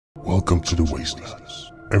Welcome to the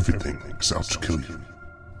Wastelands. Everything is out to kill you.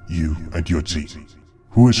 You and your team.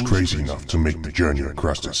 Who is crazy enough to make the journey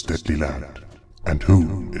across this deadly land? And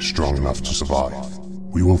who is strong enough to survive?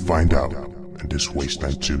 We will find out in this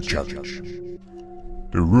Wasteland 2 challenge.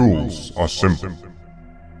 The rules are simple.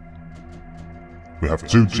 We have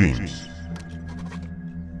two teams.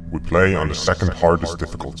 We play on the second hardest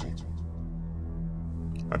difficulty.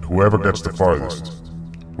 And whoever gets the farthest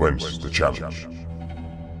wins the challenge.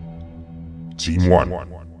 Team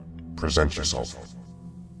 1, present yourself.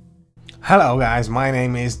 Hello guys, my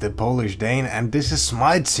name is ThePolishDane and this is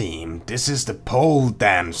my team. This is the pole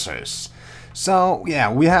dancers. So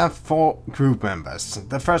yeah, we have 4 group members.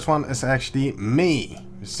 The first one is actually me.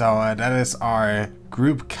 So that is our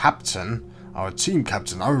group captain, our team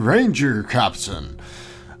captain, our ranger captain.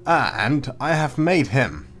 And I have made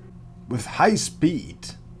him with high speed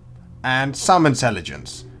and some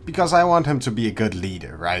intelligence, because I want him to be a good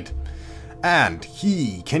leader, right? And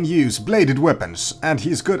he can use bladed weapons, and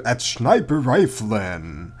he's good at sniper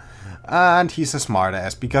rifling. And he's a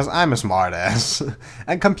smartass, because I'm a smartass.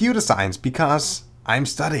 And computer science, because I'm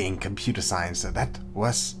studying computer science, so that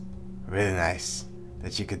was really nice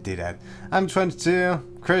that you could do that. I'm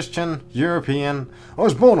 22, Christian, European. I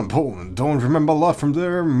was born in Poland, don't remember a lot from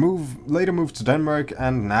there, later moved to Denmark,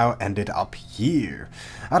 and now ended up here.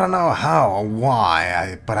 I don't know how or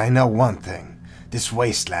why, but I know one thing. This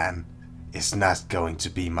wasteland is not going to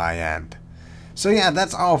be my end. So yeah,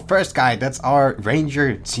 that's our first guy, that's our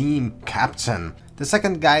ranger team captain. The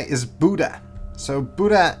second guy is Buddha. So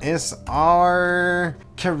Buddha is our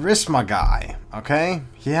charisma guy, okay?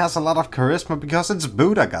 He has a lot of charisma because it's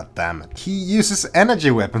Buddha, goddammit. He uses energy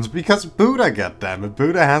weapons because Buddha, goddammit.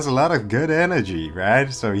 Buddha has a lot of good energy,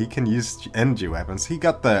 right? So he can use energy weapons. He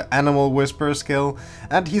got the animal whisper skill,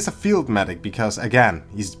 and he's a field medic because, again,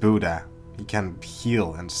 he's Buddha. He can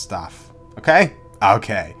heal and stuff. Okay?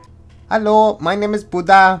 Okay. Hello, my name is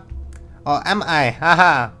Buddha. Oh, am I?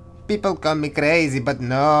 Haha. People call me crazy, but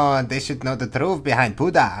no, they should know the truth behind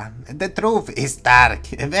Buddha. The truth is dark,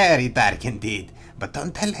 very dark indeed. But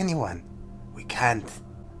don't tell anyone. We can't.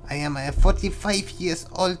 I am a 45 years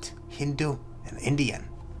old Hindu and Indian.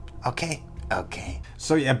 Okay? Okay.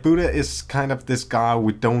 So yeah, Buddha is kind of this guy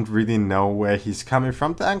we don't really know where he's coming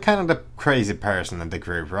from. I'm kind of the crazy person in the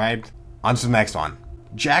group, right? On to the next one.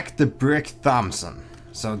 Jack the Brick Thompson.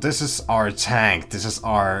 So this is our tank. This is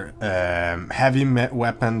our heavy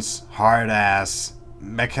weapons, hard ass,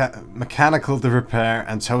 mechanical repair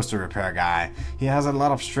and toaster repair guy. He has a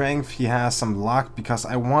lot of strength. He has some luck because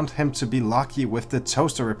I want him to be lucky with the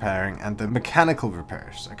toaster repairing and the mechanical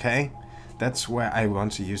repairs. Okay, that's where I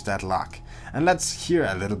want to use that luck. And let's hear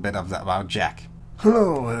a little bit of that about Jack.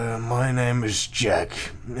 Hello, my name is Jack,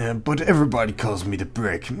 but everybody calls me the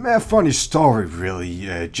Brick. A funny story,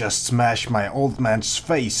 really. Just smashed my old man's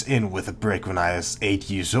face in with a brick when I was 8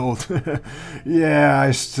 years old. Yeah,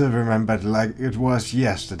 I still remember it like it was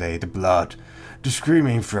yesterday, the blood. The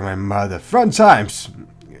screaming from my mother. Fun times!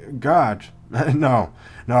 God, no,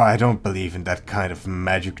 I don't believe in that kind of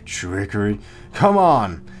magic trickery. Come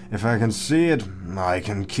on, if I can see it, I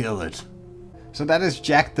can kill it. So that is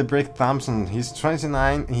Jack the Brick Thompson. He's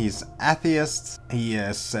 29, he's atheist,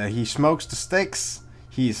 he smokes the sticks,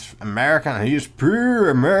 he's American, he's pure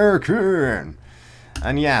American.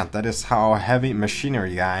 And yeah, that is our heavy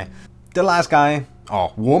machinery guy. The last guy,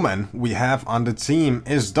 or woman, we have on the team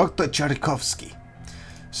is Dr. Tchaikovsky.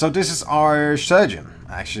 So this is our surgeon,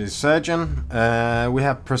 actually surgeon. We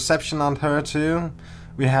have perception on her too.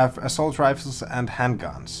 We have assault rifles and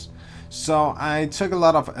handguns. So I took a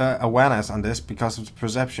lot of awareness on this because of the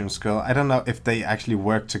perception skill. I don't know if they actually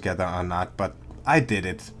work together or not, but I did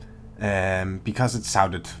it because it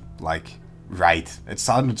sounded like right. It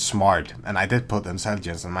sounded smart, and I did put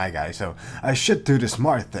intelligence on my guy, so I should do the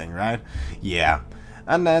smart thing, right? Yeah.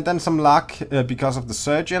 And then some luck because of the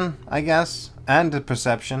surgeon, I guess, and the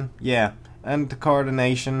perception, yeah, and the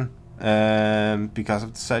coordination because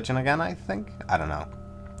of the surgeon again, I think. I don't know.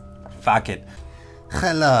 Fuck it.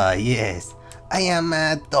 Hello, yes. I am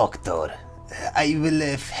a doctor. I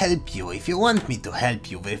will help you if you want me to help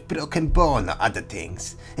you with broken bone or other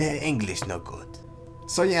things. English no good.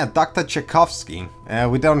 So yeah, Dr. Tchaikovsky.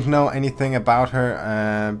 We don't know anything about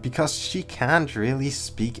her because she can't really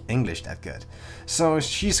speak English that good. So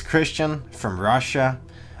she's Christian from Russia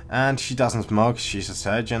and she doesn't smoke, she's a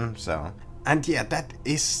surgeon, so... And yeah, that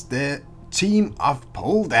is the team of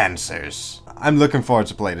pole dancers. I'm looking forward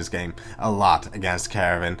to play this game a lot against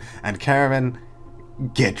Karavin. And Karavin,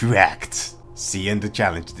 get wrecked. See you in the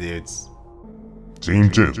challenge, dudes.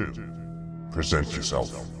 Team 2, present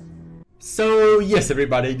yourself. So yes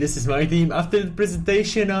everybody, this is my team. After the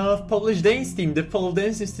presentation of ThePolishDane's team, the pole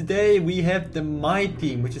dancers, today we have my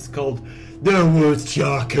team, which is called the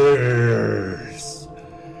Woodchuckers.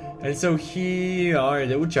 And so here are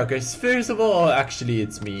the Woodchuckers. First of all, actually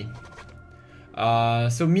it's me.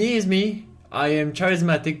 So me is me. I am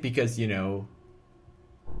charismatic because, you know,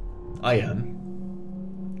 I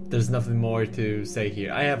am. There's nothing more to say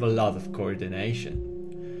here. I have a lot of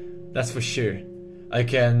coordination. That's for sure. I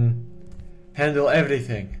can handle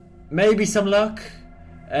everything. Maybe some luck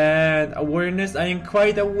and awareness. I am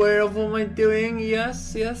quite aware of what I'm doing.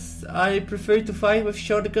 Yes. I prefer to fight with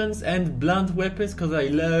shotguns and blunt weapons because I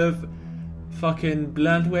love fucking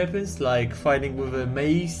blunt weapons, like fighting with a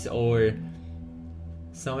mace or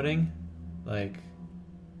something, like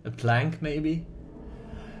a plank maybe.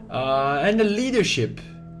 And the leadership.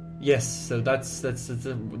 Yes, so that's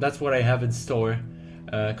what I have in store,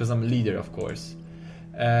 because I'm a leader, of course.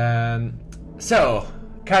 So,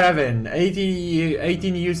 Karavin,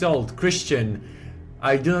 18 years old, Christian.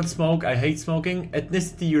 I do not smoke, I hate smoking.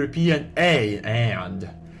 Ethnicity European, and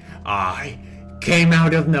I came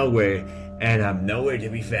out of nowhere, and I'm nowhere to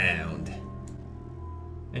be found.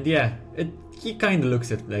 And yeah, he kinda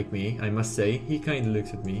looks like me, I must say. He kinda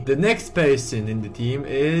looks at me. The next person in the team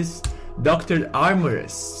is Dr.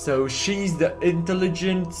 Armoress. So she's the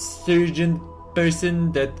intelligent surgeon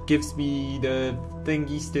person that gives me the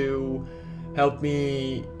thingies to help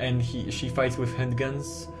me, and she fights with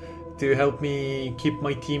handguns to help me keep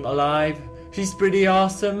my team alive. She's pretty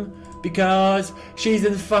awesome because she's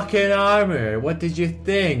in fucking armor. What did you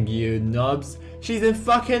think, you knobs? She's in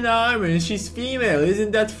fucking armor and she's female.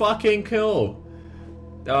 Isn't that fucking cool?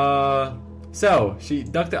 So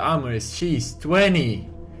Dr. Armoress, she's 20.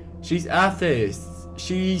 She's atheist.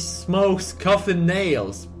 She smokes coffin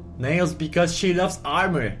nails because she loves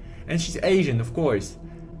armor, and she's Asian, of course.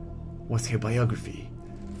 What's her biography?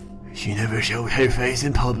 She never showed her face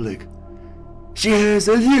in public. She has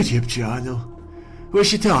a YouTube channel where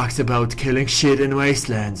she talks about killing shit in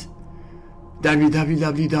Wasteland.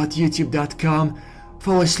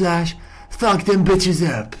 www.youtube.com/fuck them bitches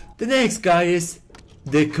up. The next guy is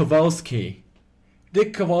Dick Kowalski.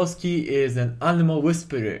 Dick Kowalski is an animal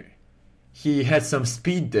whisperer. He had some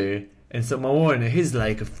speed there and some awareness. He's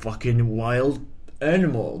like a fucking wild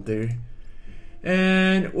animal there.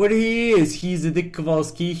 And what he is, he's a Dick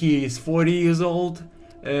Kowalski. He is 40 years old.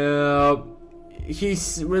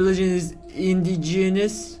 His religion is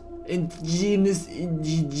indigenous.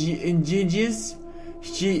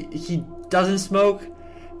 He doesn't smoke,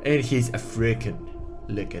 and he's African.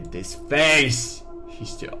 Look at this face. He's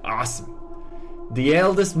still awesome. The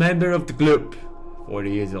eldest member of the group, 40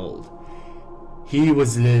 years old. He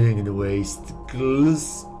was living in the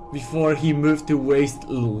Wastelands before he moved to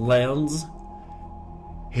Wastelands.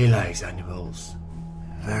 He likes animals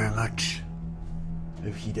very much.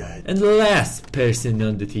 If he died. And the last person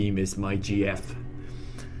on the team is my GF.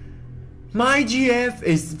 My GF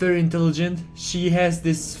is very intelligent. She has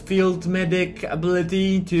this field medic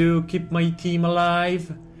ability to keep my team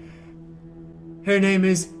alive. Her name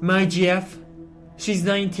is my GF. She's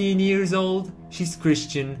 19 years old. She's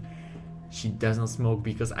Christian. She does not smoke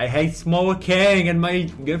because I hate smoking, and my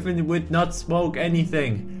girlfriend would not smoke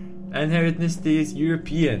anything. And her ethnicity is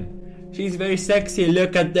European. She's very sexy.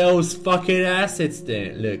 Look at those fucking assets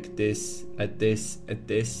there. Look at this, at this, at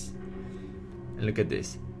this. And look at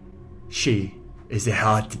this. She is a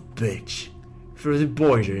hot bitch for the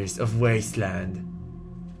borders of Wasteland.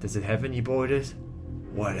 Does it have any borders?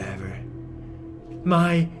 Whatever.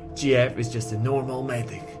 My GF is just a normal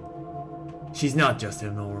medic. She's not just a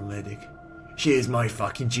normal medic. She is my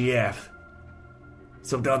fucking GF.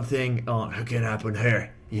 So don't think on hooking up on her,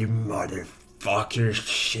 you motherfucker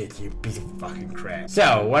shit, you piece of fucking crap.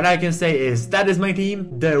 So, what I can say is, that is my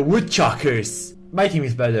team, the Woodchuckers. My team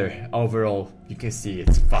is better overall. You can see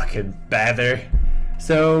it's fucking better.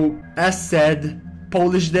 So, as said,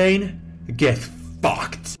 ThePolishDane, get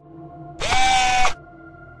fucked.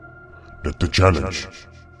 Let the challenge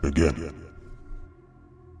begin.